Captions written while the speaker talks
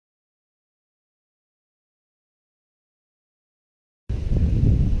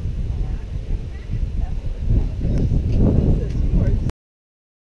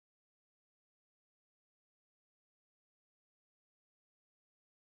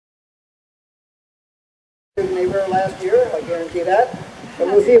than they were last year, I guarantee that. But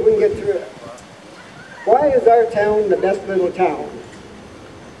we'll see if we can get through it. Why is our town the best little town?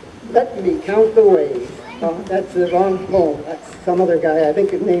 Let me count the ways. Oh, that's the wrong poem. That's some other guy. I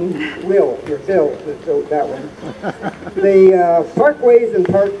think his name Will or Phil that wrote that one. The parkways and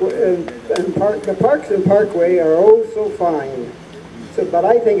the parks and parkway are oh so fine. So, but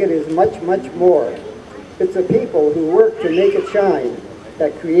I think it is much, much more. It's the people who work to make it shine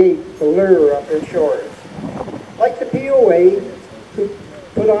that create the lure of their shores. Like the POA who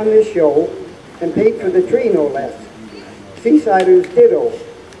put on this show and paid for the tree no less. Seasiders ditto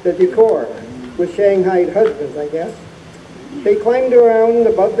the decor with Shanghai husbands, I guess. They climbed around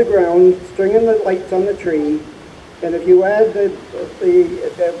above the ground, stringing the lights on the tree, and if you add the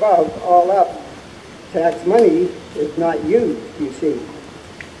above all up, tax money is not used, you see.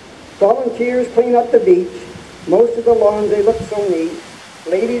 Volunteers clean up the beach. Most of the lawns, they look so neat.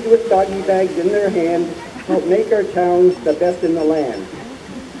 Ladies with doggy bags in their hand help make our town the best in the land.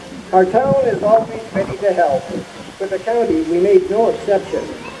 Our town is always ready to help. With the county, we made no exception.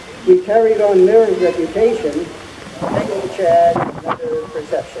 We carried on their reputation, taking Chad and other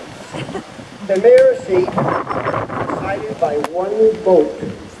perceptions. The mayor's seat decided by one vote.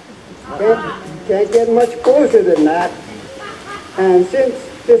 Can't get much closer than that. And since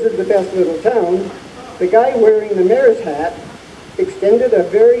this is the best little town, the guy wearing the mayor's hat extended a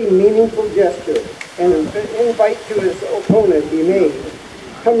very meaningful gesture and an invite to his opponent he made.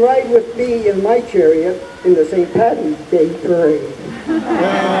 Come ride with me in my chariot in the St. Patty's Day Parade.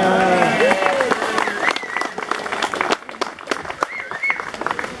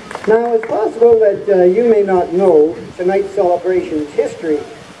 Now, it's possible that you may not know tonight's celebration's history,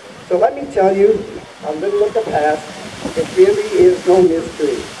 so let me tell you a little of the past. It really is no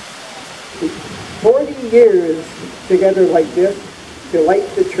mystery. 40 years together like this to light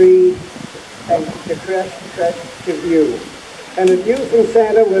the tree and to crest to view. And a view from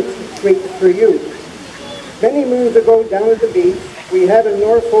Santa was sweet for you. Many moons ago down at the beach, we had a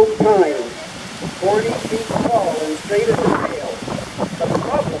Norfolk pine, 40 feet tall and straight as a rail. The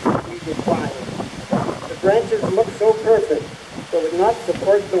problem we did find, the branches looked so perfect, so would not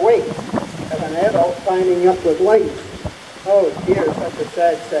support the weight of an adult climbing up with lights. Oh dear, such a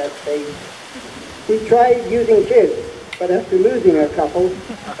sad, sad fate. We tried using kids, but after losing a couple,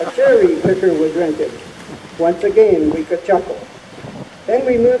 a cherry picker was rented. Once again, we could chuckle. Then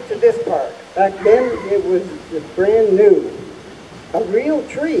we moved to this park. Back then, it was brand new. A real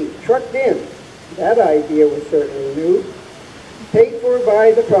tree trucked in. That idea was certainly new. Paid for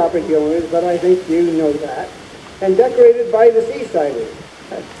by the property owners, but I think you know that. And decorated by the Seasiders.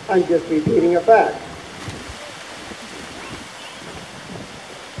 I'm just repeating a fact.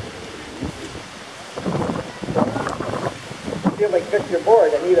 I feel like Victor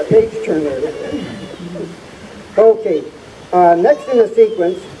Board. I need a page turner. Okay, next in the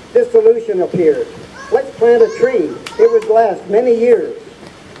sequence, this solution appeared. Let's plant a tree. It would last many years.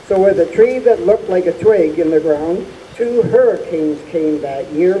 So with a tree that looked like a twig in the ground, 2 hurricanes came that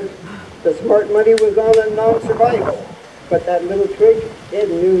year. The smart money was on a non-survival, but that little twig, it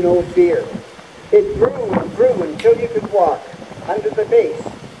knew no fear. It grew and grew until you could walk under the base,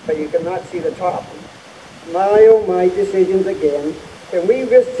 but you could not see the top. My, oh my, decisions again. Can we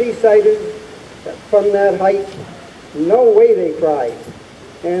risk Seasiders from that height? No way, they cried.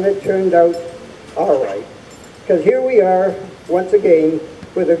 And it turned out all right. Because here we are, once again,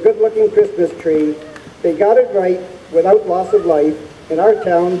 with a good-looking Christmas tree. They got it right without loss of life. In our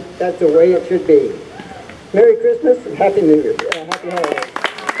town, that's the way it should be. Merry Christmas and Happy New Year. Happy holidays.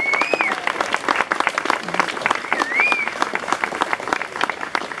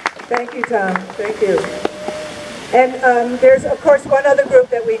 Thank you, Tom. Thank you. And there's, of course, one other group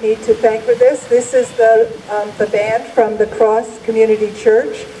that we need to thank for this. This is the band from the Cross Community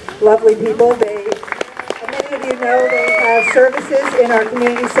Church. Lovely people. Many of you know they have services in our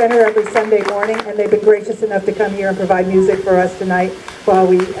community center every Sunday morning, and they've been gracious enough to come here and provide music for us tonight while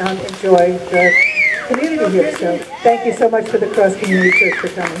we enjoy the community here. So thank you so much for the Cross Community Church for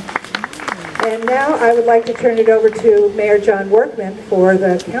coming. And now I would like to turn it over to Mayor John Workman for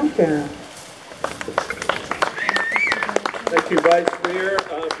the countdown. Thank you, Vice Mayor.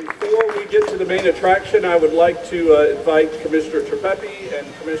 Before we get to the main attraction, I would like to invite Commissioner Tropepe and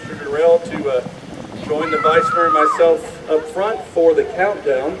Commissioner Durrell to join the Vice Mayor and myself up front for the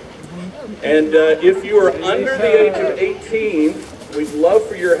countdown. And if you are under the age of 18, we'd love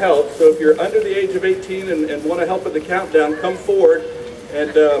for your help. So if you're under the age of 18 and want to help with the countdown, come forward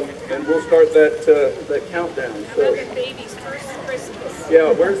and we'll start that countdown. So, baby's first Christmas.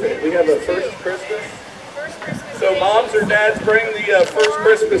 Yeah, where's it? We have a first Christmas. So moms or dads, bring the first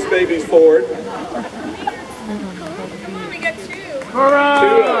Christmas babies forward. You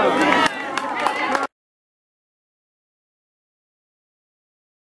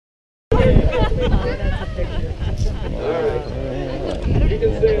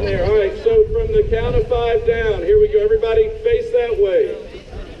can stand there. All right, so from the count of 5 down, here we go. Everybody face that way.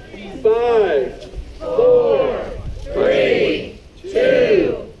 5, 4, 3,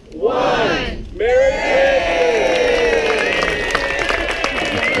 2, 1. Merry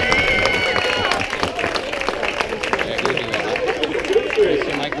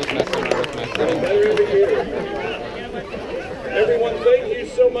Everyone, thank you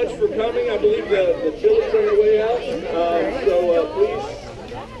so much for coming. I believe the chili's on the way out, so please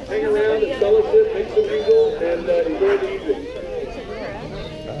hang around and fellowship, make some mingle, and enjoy the evening.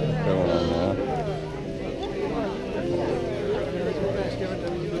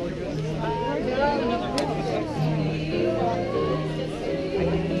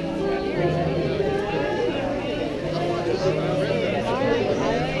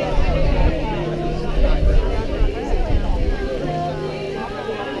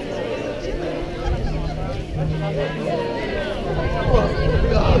 Oh,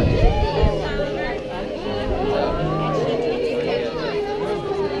 God.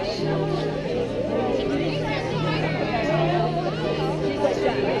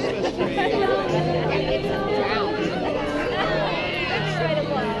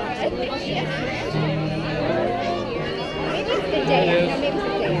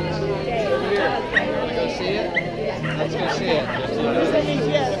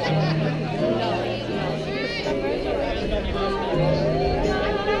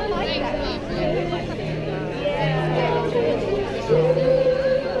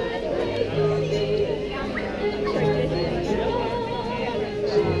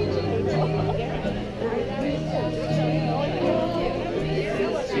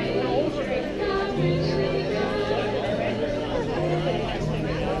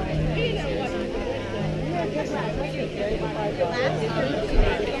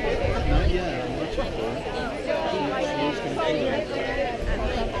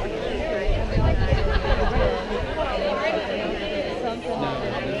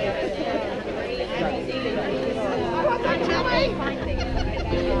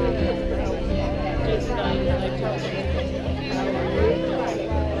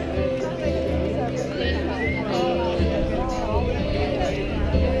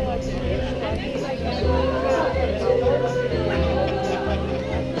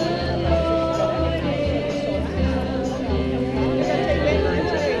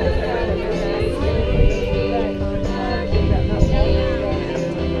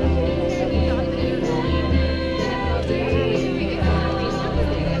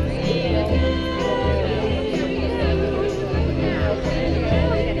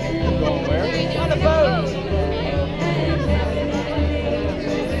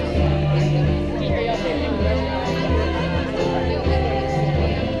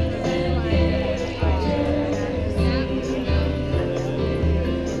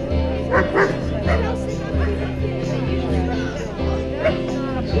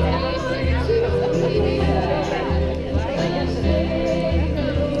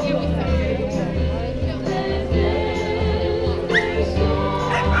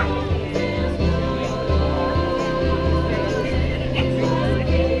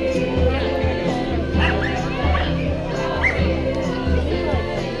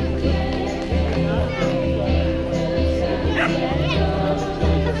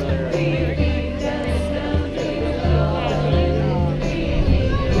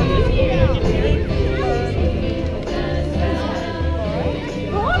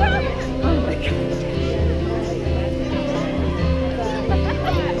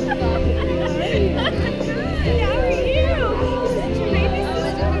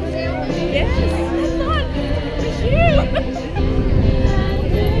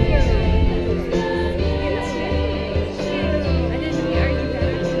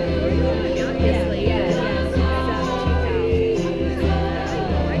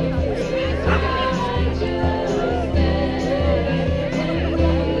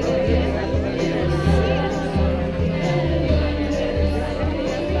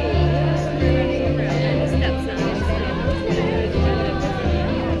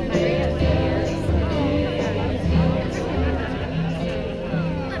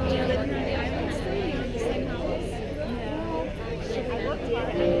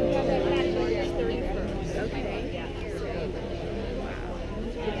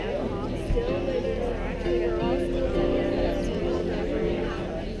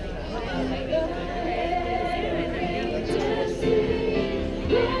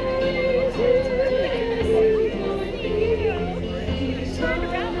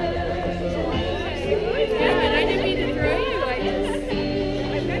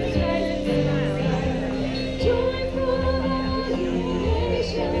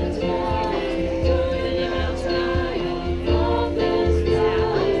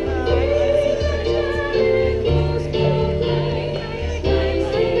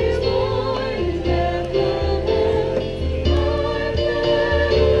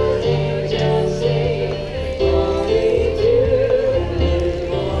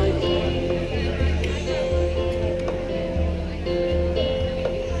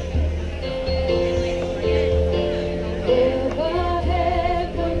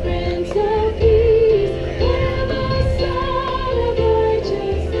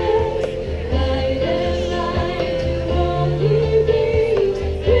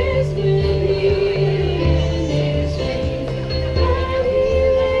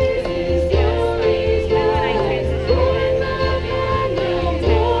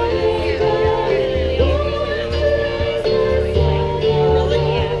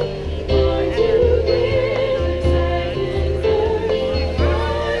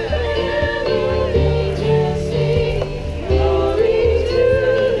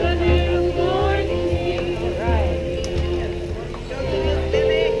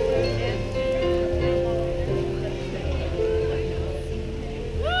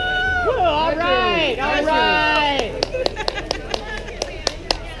 right, all right.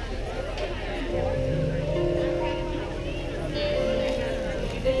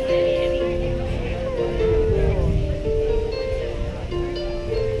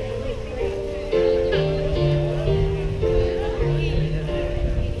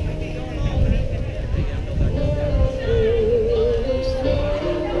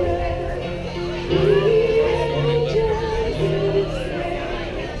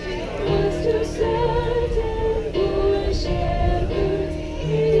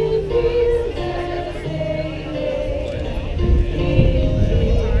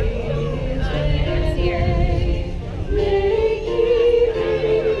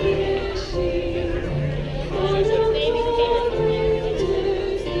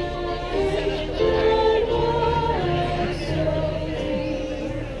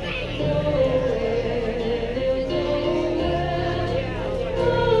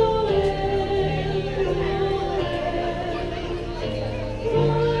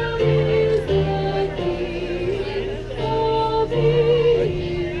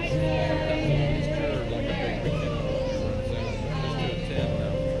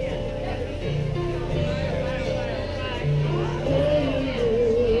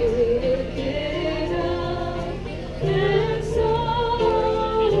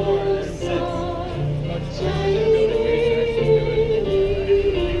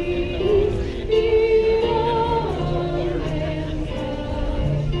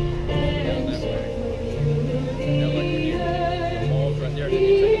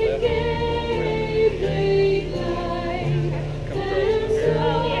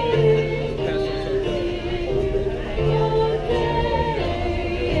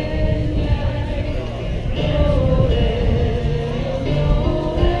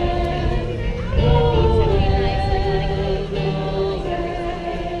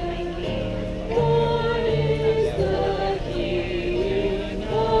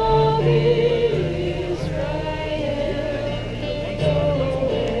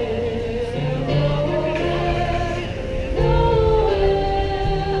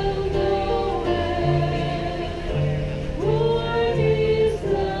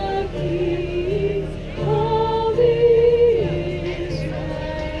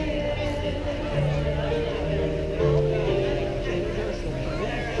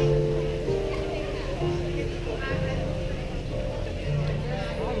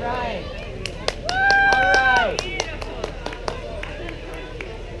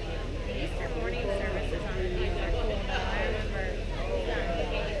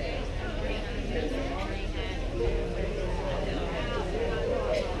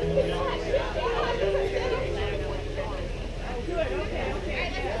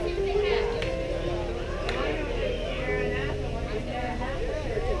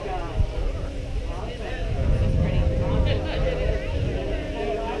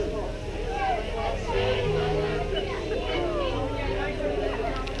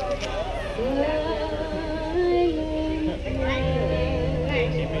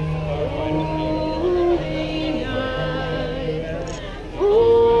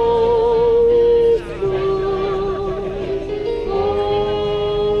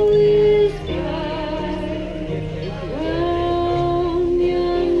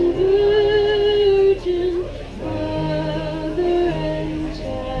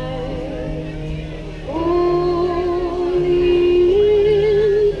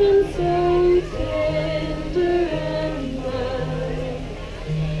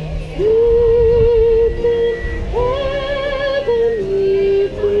 Ooh.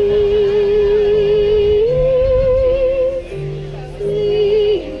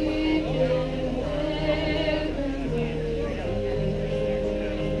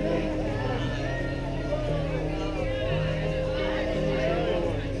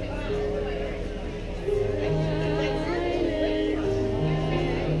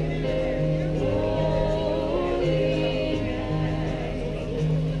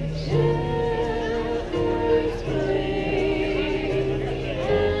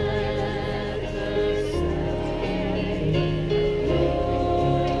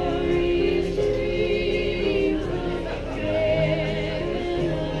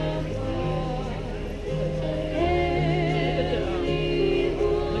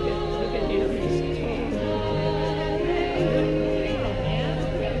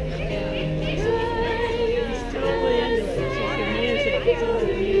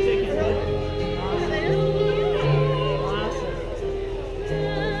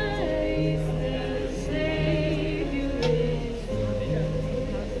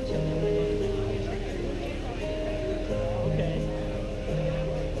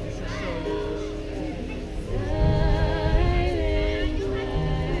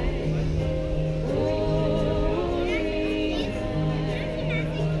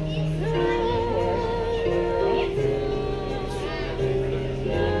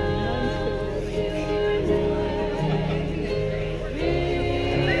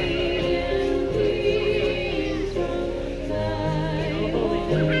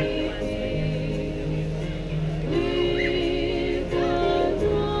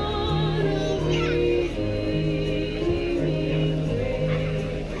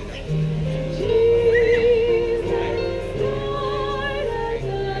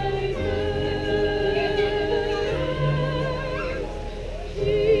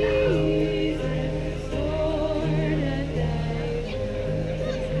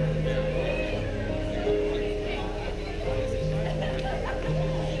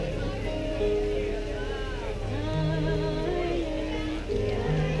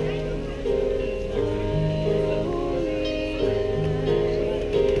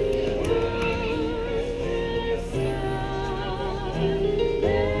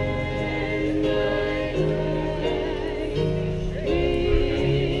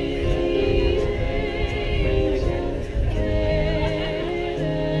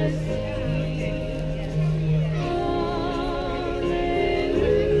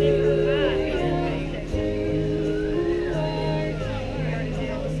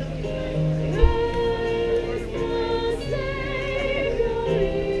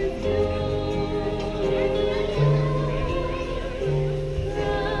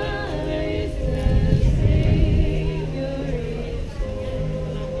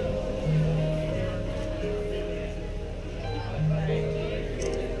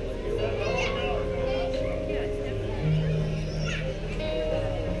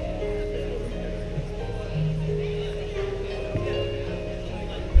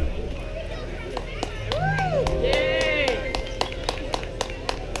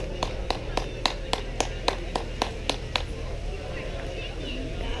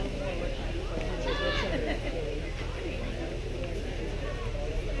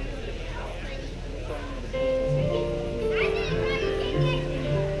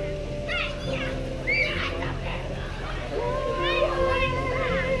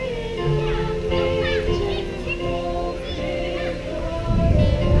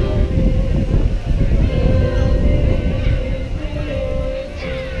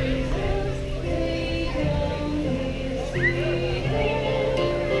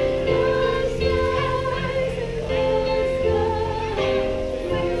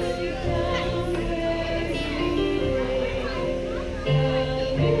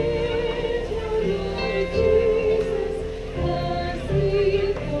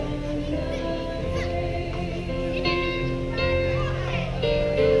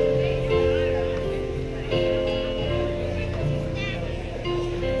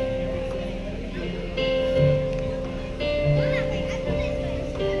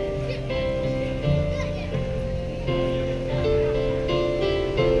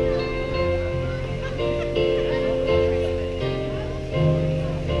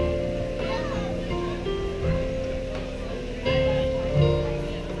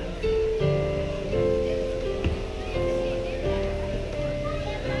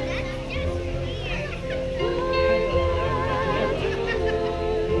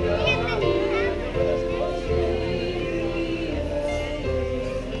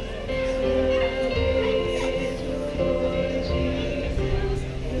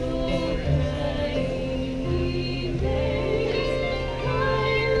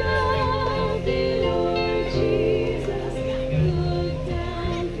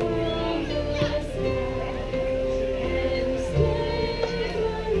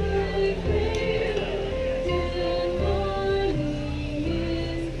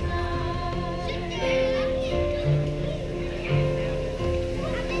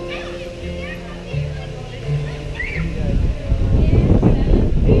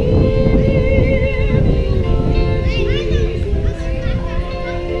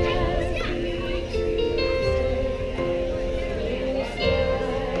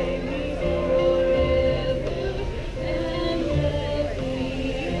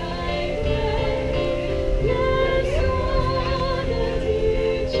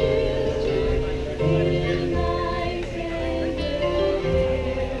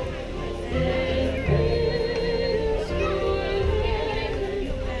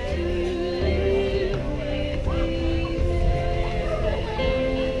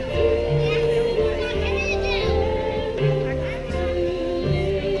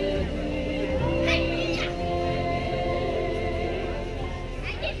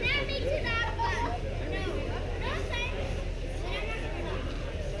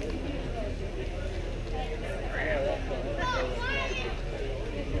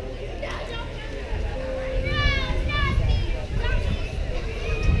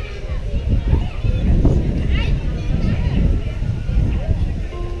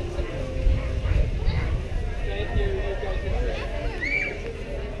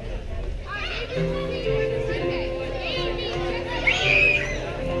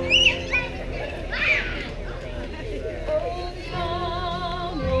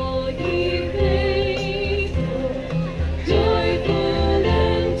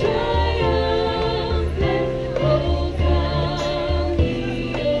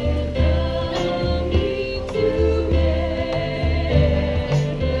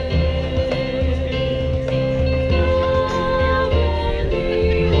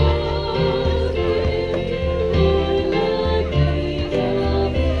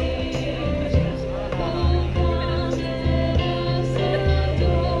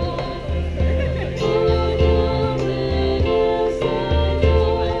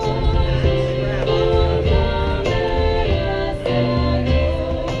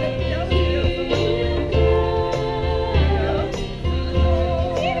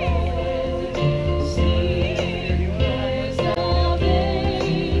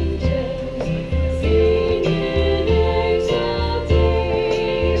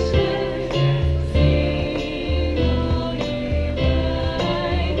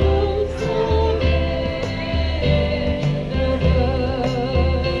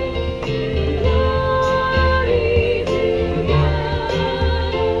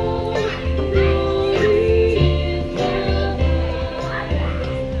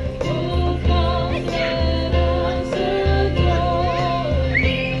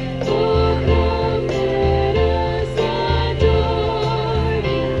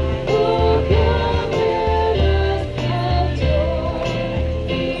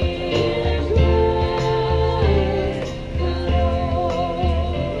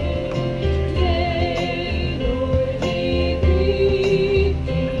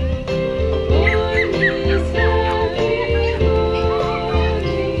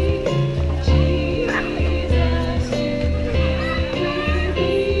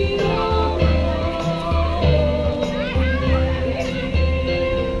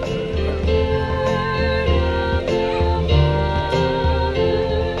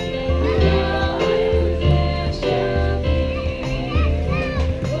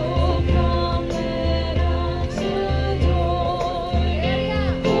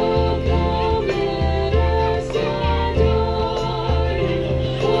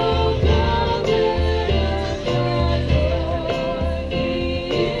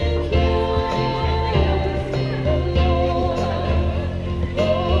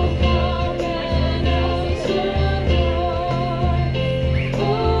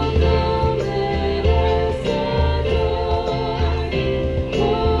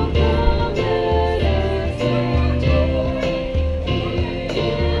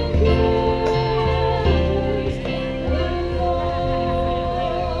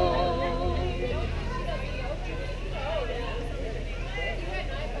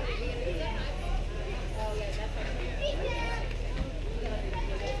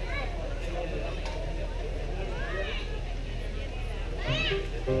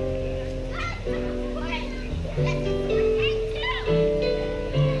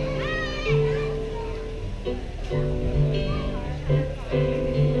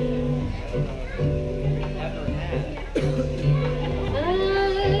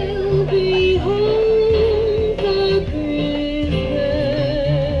 I'll be home for Christmas.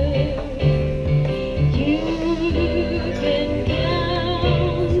 You can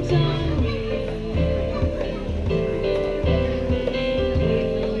count on me.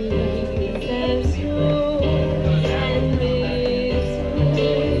 We'll have snow and mistletoe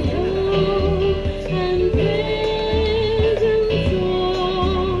and presents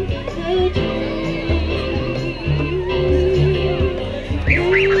all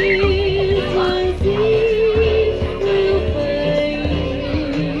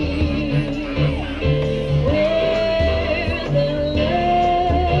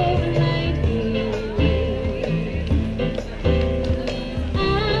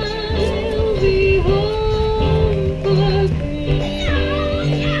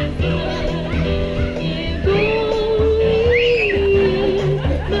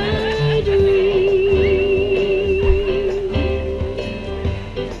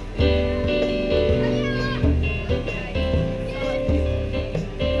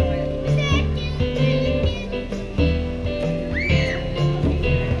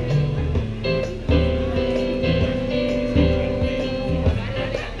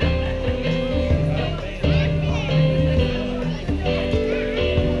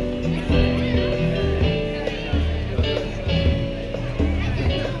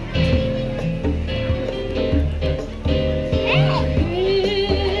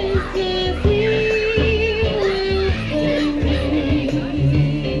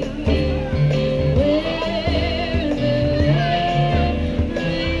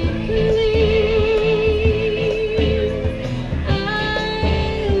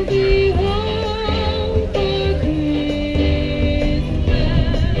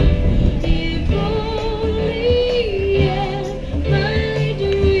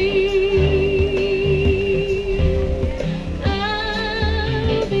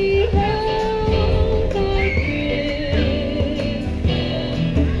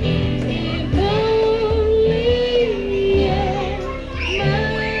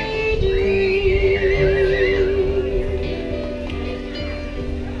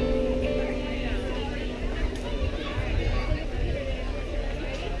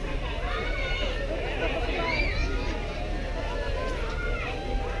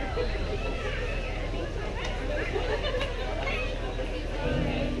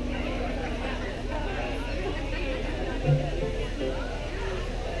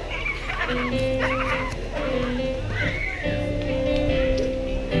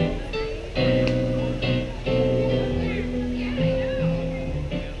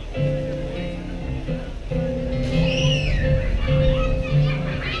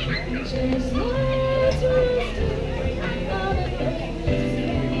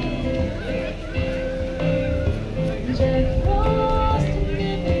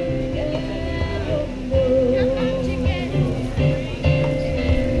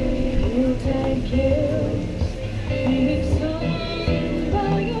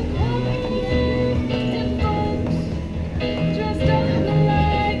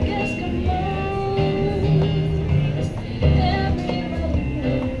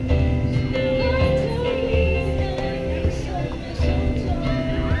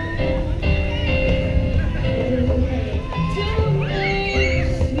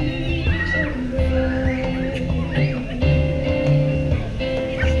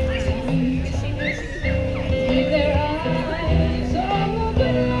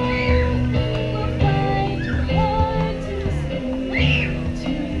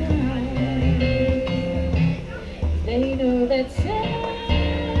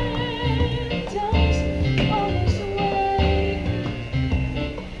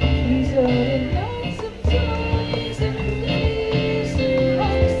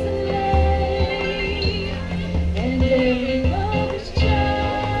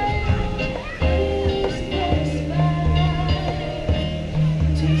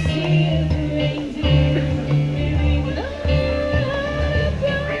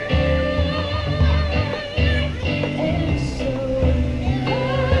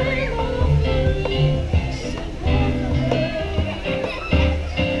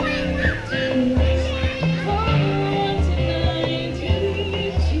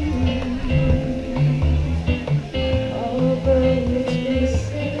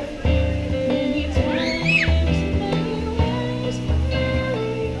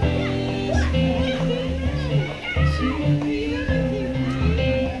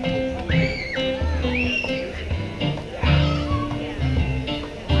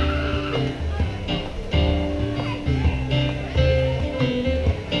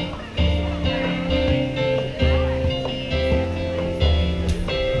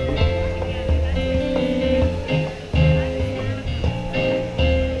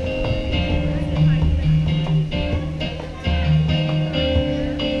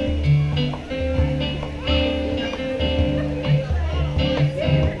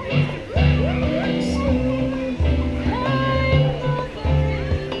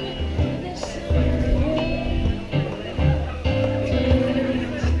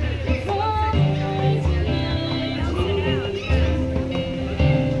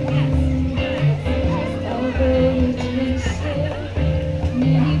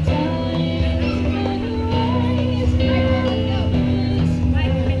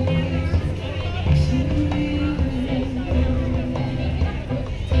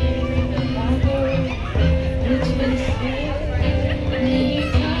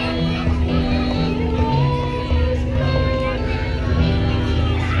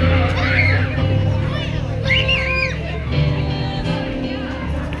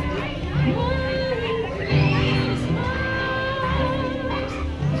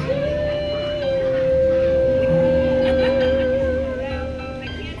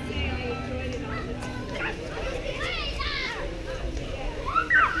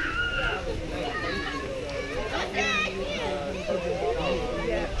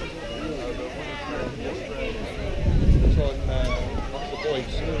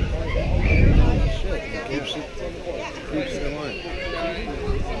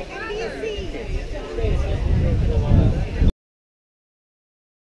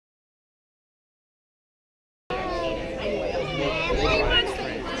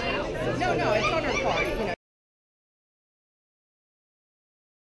No, no, it's on her car. You know.